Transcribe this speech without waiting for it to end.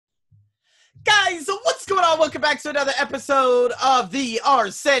Guys, what's going on? Welcome back to another episode of the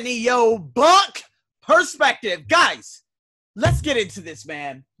Arsenio Buck Perspective. Guys, let's get into this,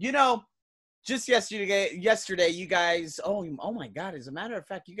 man. Just yesterday, you guys, oh my God, as a matter of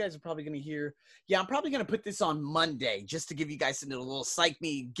fact, you guys are probably going to hear, I'm probably going to put this on Monday just to give you guys a little psych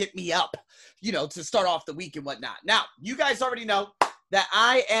me, get me up, to start off the week and whatnot. Now, you guys already know that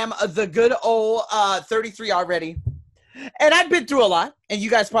I am the good old 33 already. And I've been through a lot, and you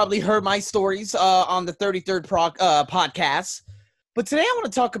guys probably heard my stories on the 33rd podcast. But today I want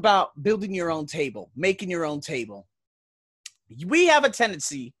to talk about building your own table, making your own table. We have a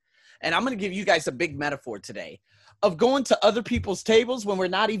tendency, and I'm going to give you guys a big metaphor today, of going to other people's tables when we're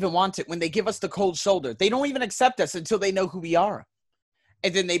not even wanted, when they give us the cold shoulder. They don't even accept us until they know who we are,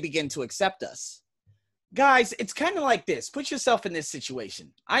 and then they begin to accept us. Guys, it's kind of like this. Put yourself in this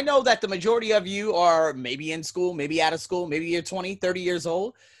situation. I know that the majority of you are maybe in school, maybe out of school, maybe you're 20, 30 years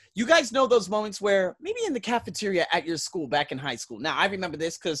old. You guys know those moments where maybe in the cafeteria at your school back in high school. Now, I remember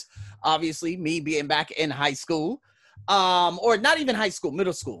this because obviously me being back in high school, or not even high school,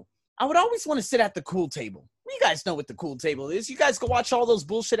 middle school, I would always want to sit at the cool table. You guys know what the cool table is. You guys go watch all those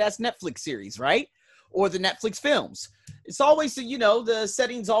bullshit-ass Netflix series, right? Or the Netflix films. It's always, the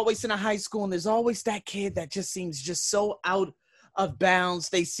setting's always in a high school, and there's always that kid that just seems just so out of bounds.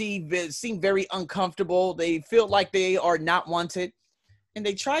 They seem very uncomfortable. They feel like they are not wanted. And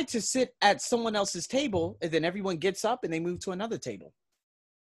they try to sit at someone else's table, and then everyone gets up and they move to another table.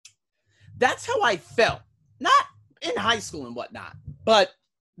 That's how I felt. Not in high school and whatnot, but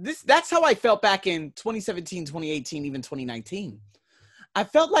that's how I felt back in 2017, 2018, even 2019. I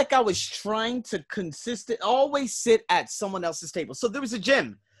felt like I was trying to always sit at someone else's table. So there was a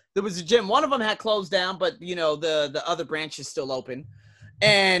gym. One of them had closed down, but, the other branch is still open.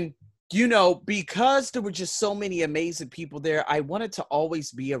 And, because there were just so many amazing people there, I wanted to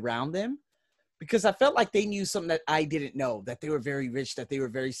always be around them because I felt like they knew something that I didn't know, that they were very rich, that they were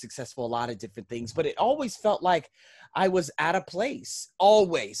very successful, a lot of different things. But it always felt like I was at a place.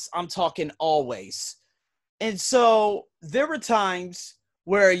 Always. I'm talking always. And so there were times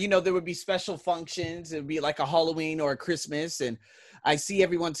where, there would be special functions. It would be like a Halloween or a Christmas, and I see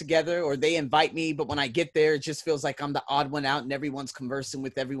everyone together, or they invite me. But when I get there, it just feels like I'm the odd one out, and everyone's conversing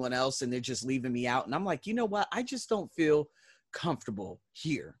with everyone else, and they're just leaving me out. And I'm like, you know what? I just don't feel comfortable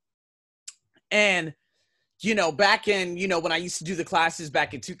here. And, back in, when I used to do the classes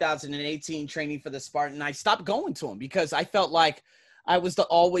back in 2018, training for the Spartan, I stopped going to them because I felt like I was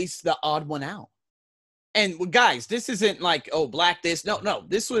always the odd one out. And guys, this isn't like, black this. No.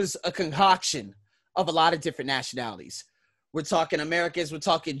 This was a concoction of a lot of different nationalities. We're talking Americans, we're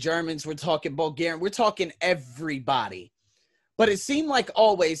talking Germans, we're talking Bulgarian, we're talking everybody. But it seemed like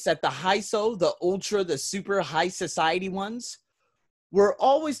always that the the ultra, the super high society ones were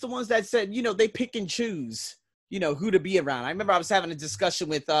always the ones that said, they pick and choose, who to be around. I remember I was having a discussion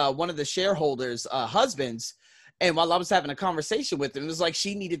with one of the shareholders' husbands. And while I was having a conversation with him, it was like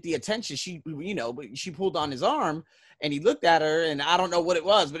she needed the attention. She pulled on his arm and he looked at her, and I don't know what it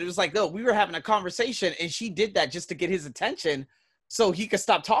was, but it was like, no, we were having a conversation and she did that just to get his attention so he could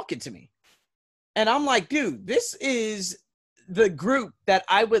stop talking to me. And I'm like, dude, this is the group that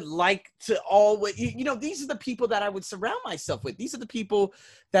I would like to always, these are the people that I would surround myself with. These are the people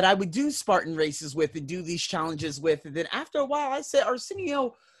that I would do Spartan races with and do these challenges with. And then after a while, I said,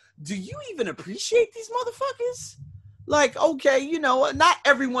 Arsenio, do you even appreciate these motherfuckers? Like, okay, not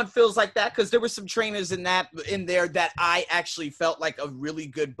everyone feels like that, because there were some trainers in there that I actually felt like a really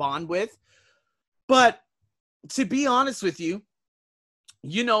good bond with. But to be honest with you,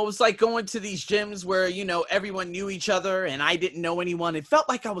 it was like going to these gyms where, everyone knew each other and I didn't know anyone. It felt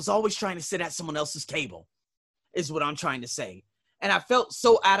like I was always trying to sit at someone else's table, is what I'm trying to say. And I felt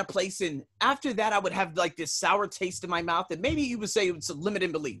so out of place. And after that, I would have like this sour taste in my mouth. And maybe you would say it's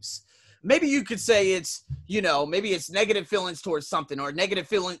limiting beliefs. Maybe you could say it's, maybe it's negative feelings towards something, or negative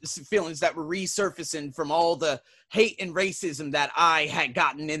feelings that were resurfacing from all the hate and racism that I had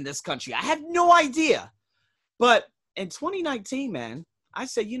gotten in this country. I have no idea. But in 2019, man, I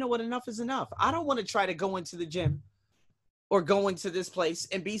said, you know what? Enough is enough. I don't want to try to go into the gym or go into this place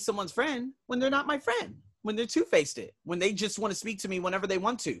and be someone's friend when they're not my friend. When they're two-faced it, when they just want to speak to me whenever they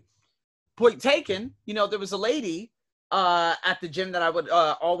want to. Point taken, there was a lady at the gym that I would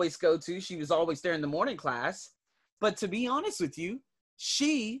always go to. She was always there in the morning class. But to be honest with you,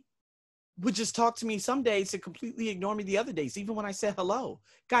 she would just talk to me some days and completely ignore me the other days, even when I said hello.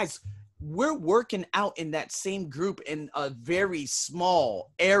 Guys, we're working out in that same group in a very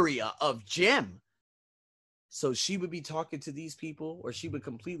small area of gym. So she would be talking to these people, or she would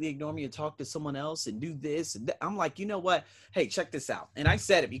completely ignore me and talk to someone else and do this. And I'm like, you know what? Hey, check this out. And I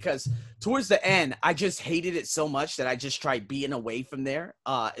said it because towards the end, I just hated it so much that I just tried being away from there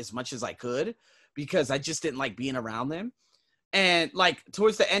as much as I could, because I just didn't like being around them. And like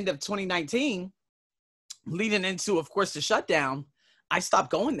towards the end of 2019, leading into, of course, the shutdown, I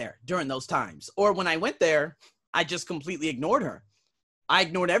stopped going there during those times. Or when I went there, I just completely ignored her. I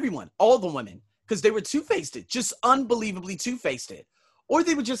ignored everyone, all the women, because they were two-faced, just unbelievably two-faced. Or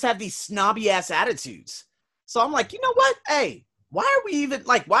they would just have these snobby-ass attitudes. So I'm like, you know what? Hey, why are we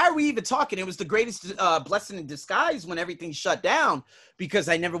even talking? It was the greatest blessing in disguise when everything shut down, because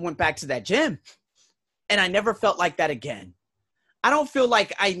I never went back to that gym. And I never felt like that again. I don't feel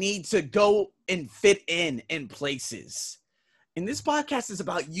like I need to go and fit in places. And this podcast is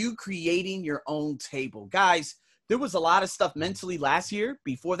about you creating your own table. Guys, there was a lot of stuff mentally last year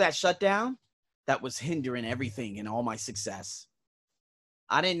before that shutdown that was hindering everything and all my success.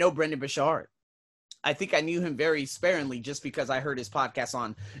 I didn't know Brendan Bouchard. I think I knew him very sparingly just because I heard his podcast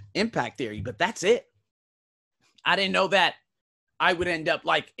on impact theory, but that's it. I didn't know that I would end up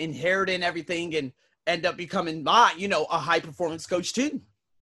like inheriting everything and end up becoming a high performance coach too.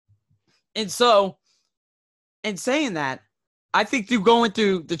 And so, in saying that, I think through going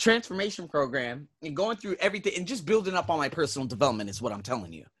through the transformation program and going through everything and just building up on my personal development is what I'm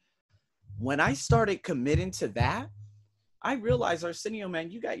telling you. When I started committing to that, I realized, Arsenio,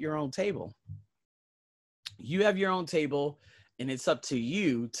 man, you got your own table. You have your own table, and it's up to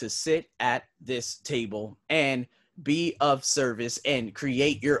you to sit at this table and be of service and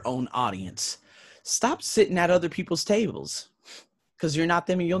create your own audience. Stop sitting at other people's tables, because you're not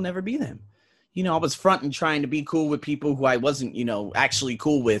them and you'll never be them. I was fronting trying to be cool with people who I wasn't, actually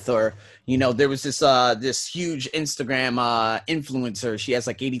cool with. Or, there was this huge Instagram influencer. She has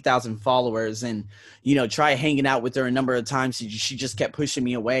like 80,000 followers, and, try hanging out with her a number of times. She just kept pushing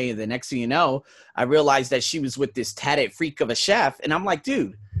me away. And the next thing you know, I realized that she was with this tatted freak of a chef. And I'm like,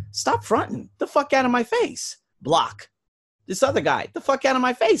 dude, stop fronting. The fuck out of my face. Block. This other guy, the fuck out of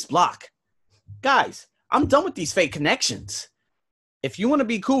my face. Block. Guys, I'm done with these fake connections. If you want to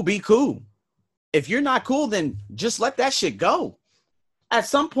be cool, be cool. If you're not cool, then just let that shit go. At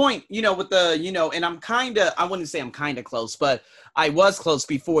some point, with the, and I wouldn't say I'm kind of close, but I was close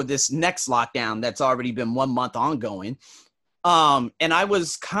before this next lockdown that's already been 1 month ongoing. And I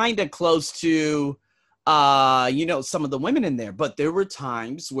was kind of close to, some of the women in there, but there were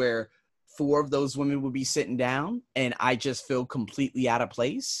times where 4 of those women would be sitting down and I just feel completely out of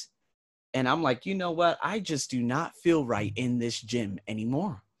place. And I'm like, you know what? I just do not feel right in this gym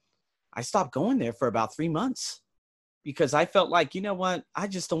anymore. I stopped going there for about 3 months because I felt like, you know what? I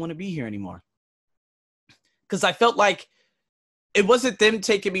just don't want to be here anymore. Because I felt like it wasn't them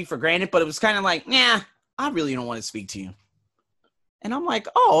taking me for granted, but it was kind of like, nah, I really don't want to speak to you. And I'm like,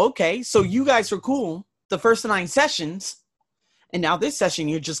 oh, okay. So you guys were cool the first 9 sessions. And now this session,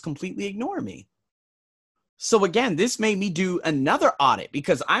 you're just completely ignoring me. So again, this made me do another audit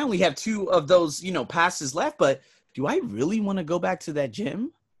because I only have 2 of those, passes left. But do I really want to go back to that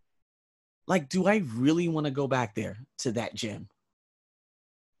gym? Like, do I really want to go back there to that gym?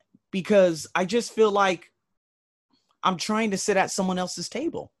 Because I just feel like I'm trying to sit at someone else's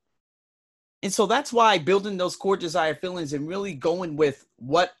table. And so that's why building those core desire feelings and really going with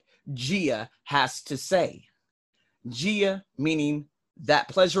what Gia has to say. Gia meaning that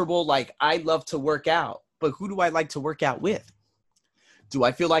pleasurable, like I love to work out, but who do I like to work out with? Do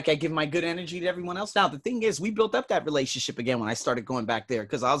I feel like I give my good energy to everyone else? Now, the thing is, we built up that relationship again when I started going back there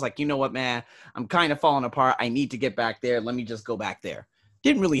because I was like, you know what, man, I'm kind of falling apart. I need to get back there. Let me just go back there.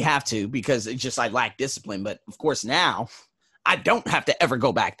 Didn't really have to because it's just I lack discipline. But of course, now I don't have to ever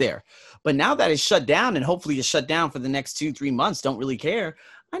go back there. But now that it's shut down and hopefully it's shut down for the next 2-3 months, don't really care.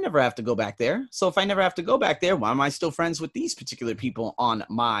 I never have to go back there. So if I never have to go back there, why am I still friends with these particular people on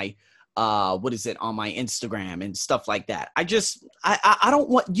my on my Instagram and stuff like that? I don't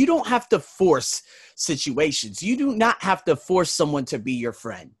want, you don't have to force situations. You do not have to force someone to be your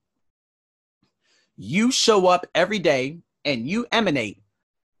friend. You show up every day and you emanate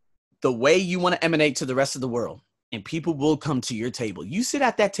the way you want to emanate to the rest of the world, and people will come to your table. You sit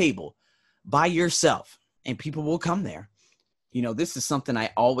at that table by yourself and people will come there. This is something I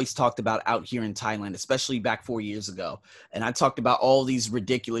always talked about out here in Thailand, especially back 4 years ago. And I talked about all these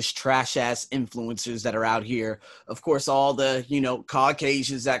ridiculous trash ass influencers that are out here. Of course, all the,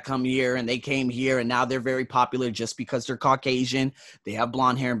 Caucasians that come here and they came here and now they're very popular just because they're Caucasian. They have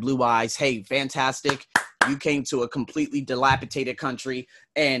blonde hair and blue eyes. Hey, fantastic. You came to a completely dilapidated country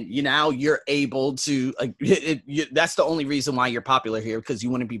and now you're able to, that's the only reason why you're popular here, because you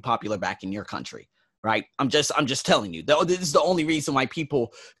want to be popular back in your country. right? I'm just telling you. This is the only reason why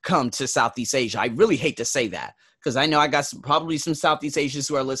people come to Southeast Asia. I really hate to say that because I know I got probably some Southeast Asians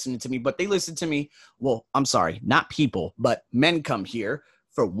who are listening to me, but they listen to me. Well, I'm sorry, not people, but men come here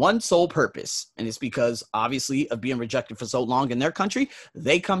for one sole purpose. And it's because obviously of being rejected for so long in their country,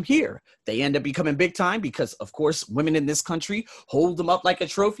 they come here. They end up becoming big time because, of course, women in this country hold them up like a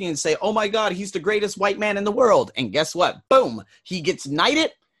trophy and say, oh my God, he's the greatest white man in the world. And guess what? Boom, he gets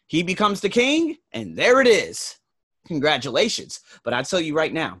knighted. He becomes the king. And there it is. Congratulations. But I tell you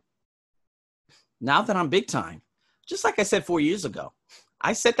right now that I'm big time, just like I said 4 years ago,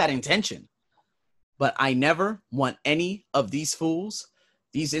 I set that intention. But I never want any of these fools,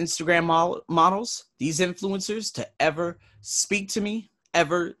 these Instagram models, these influencers to ever speak to me,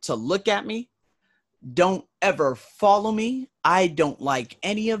 ever to look at me. Don't ever follow me. I don't like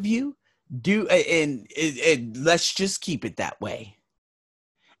any of you. And let's just keep it that way.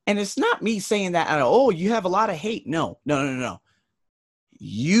 And it's not me saying that, oh, you have a lot of hate. No.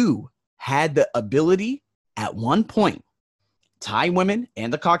 You had the ability at one point, Thai women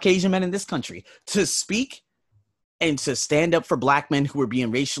and the Caucasian men in this country, to speak and to stand up for black men who were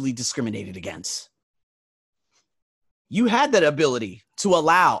being racially discriminated against. You had that ability to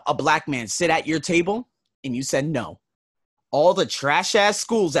allow a black man sit at your table, and you said no. All the trash ass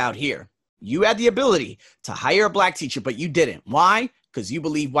schools out here, you had the ability to hire a black teacher, but you didn't. Why? Because you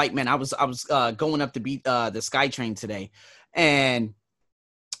believe white men. I was going up to beat the SkyTrain today, and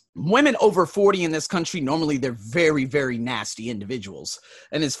women over 40 in this country, normally they're very, very nasty individuals.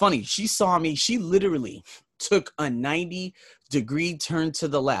 And it's funny. She saw me. She literally took a 90-degree turn to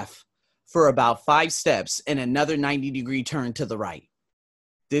the left for about 5 steps and another 90-degree turn to the right.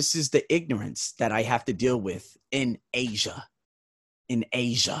 This is the ignorance that I have to deal with in Asia,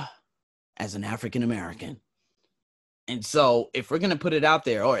 as an African American. And so if we're going to put it out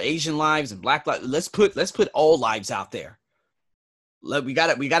there, or Asian lives and black lives, let's put all lives out there. We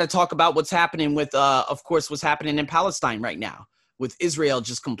got to talk about what's happening with, of course, what's happening in Palestine right now with Israel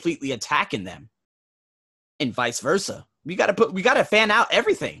just completely attacking them. And vice versa. We got to fan out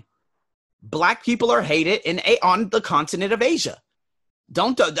everything. Black people are hated on the continent of Asia.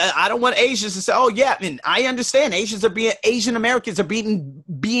 I don't want Asians to say, oh yeah, and I understand Asian Americans are being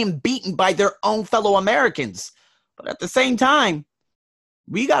beaten by their own fellow Americans. But at the same time,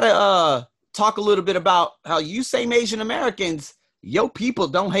 we got to talk a little bit about how you same Asian Americans, your people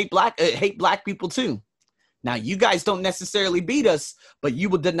don't hate black people too. Now, you guys don't necessarily beat us, but you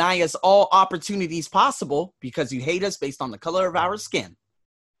will deny us all opportunities possible because you hate us based on the color of our skin.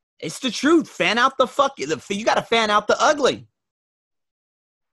 It's the truth. Fan out you got to fan out the ugly.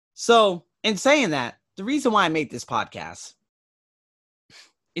 So, in saying that, the reason why I made this podcast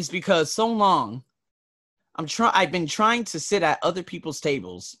is because so long I've been trying to sit at other people's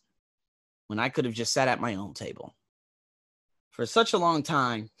tables when I could have just sat at my own table. For such a long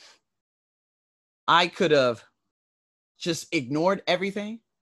time, I could have just ignored everything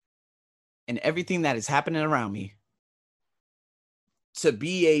and everything that is happening around me to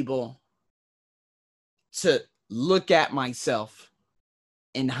be able to look at myself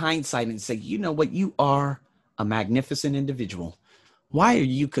in hindsight and say, you know what, you are a magnificent individual. Why are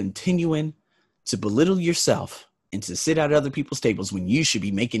you continuing to belittle yourself and to sit at other people's tables when you should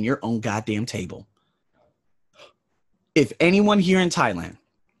be making your own goddamn table? If anyone here in Thailand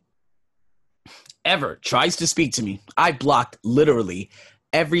ever tries to speak to me, I blocked literally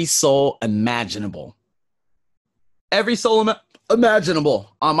every soul imaginable. Every soul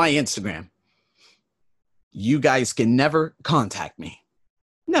imaginable on my Instagram. You guys can never contact me.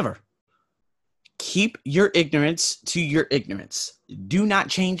 Never. Keep your ignorance to your ignorance. Do not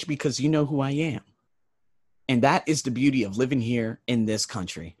change because you know who I am. And that is the beauty of living here in this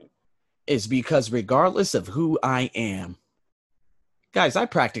country. Is because regardless of who I am, guys, I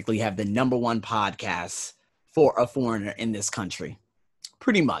practically have the #1 podcast for a foreigner in this country.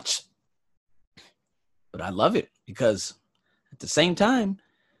 Pretty much. But I love it because at the same time,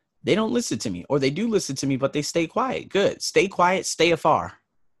 they don't listen to me, or they do listen to me, but they stay quiet. Good. Stay quiet, stay afar.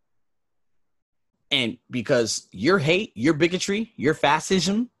 And because your hate, your bigotry, your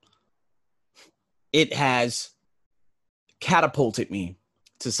fascism, it has catapulted me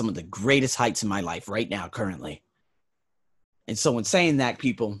to some of the greatest heights in my life right now, currently. And so in saying that,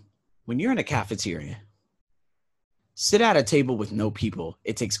 people, when you're in a cafeteria, sit at a table with no people.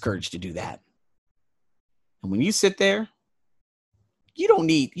 It takes courage to do that. And when you sit there, you don't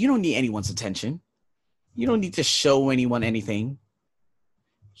need anyone's attention. You don't need to show anyone anything.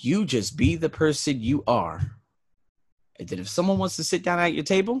 You just be the person you are. And then if someone wants to sit down at your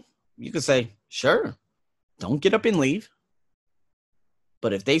table, you can say, sure, don't get up and leave.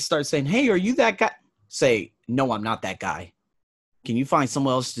 But if they start saying, hey, are you that guy? say, no, I'm not that guy? Can you find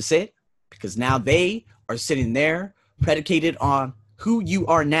someone else to sit? Because now they are sitting there predicated on who you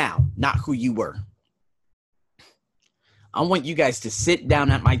are now, not who you were. I want you guys to sit down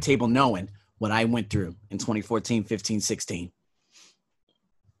at my table knowing what I went through in 2014, 15, 16.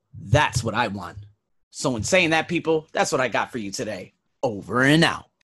 That's what I want. So in saying that, people, that's what I got for you today. Over and out.